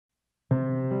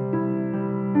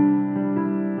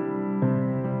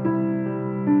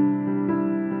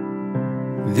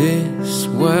This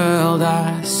world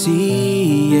I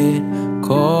see, it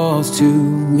calls to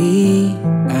me.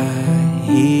 I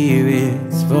hear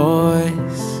its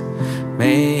voice,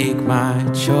 make my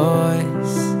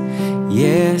choice.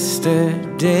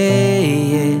 Yesterday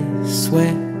is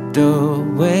swept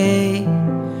away.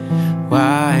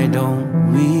 Why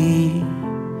don't we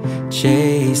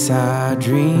chase our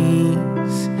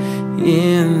dreams?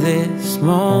 In this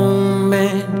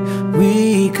moment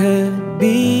we could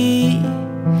be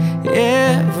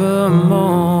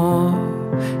evermore,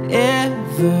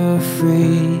 ever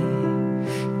free.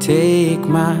 Take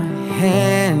my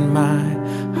hand, my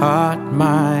heart,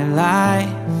 my life,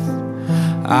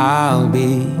 I'll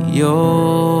be yours.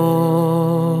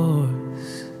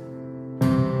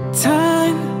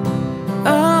 Time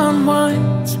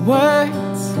unwinds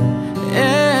words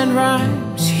and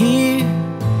rhymes here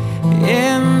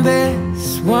in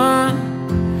this wonderland.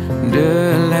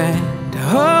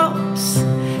 Hopes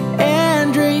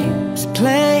and dreams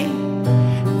play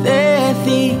their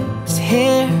themes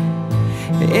here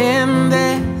in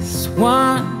this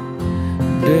wonderland.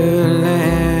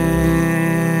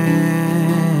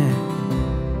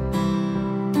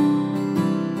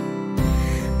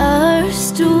 Our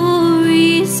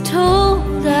stories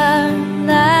told, our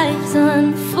lives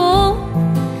unfold,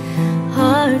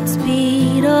 hearts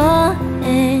beat on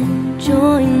and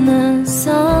join the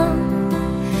song.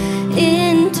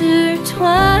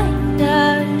 Intertwined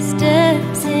our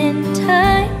steps in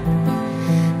time,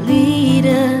 lead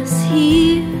us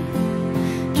here,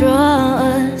 draw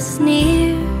us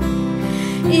near.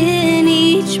 In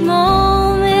each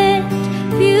moment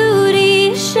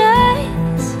beauty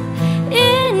shines,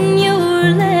 in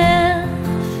your laugh,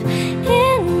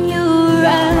 in your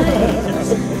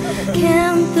eyes.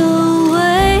 Count the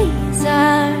ways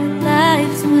our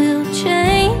lives will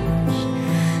change,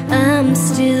 I'm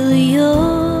still yours.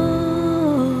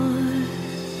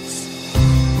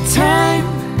 Time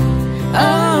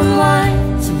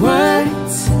unwinds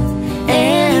words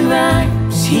and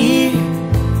rhymes here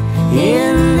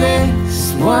in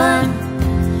this wonderland.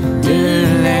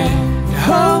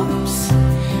 Hopes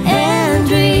and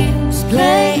dreams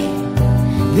play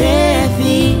their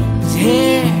themes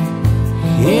here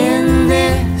in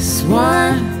this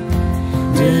wonderland.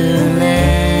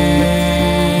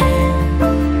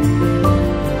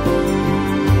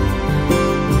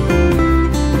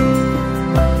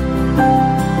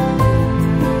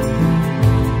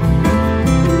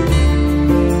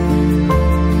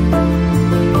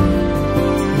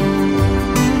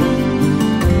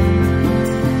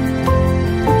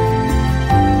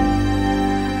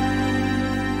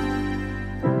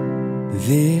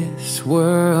 This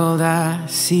world I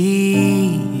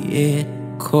see, it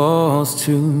calls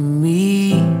to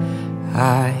me.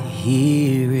 I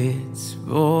hear its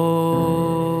voice.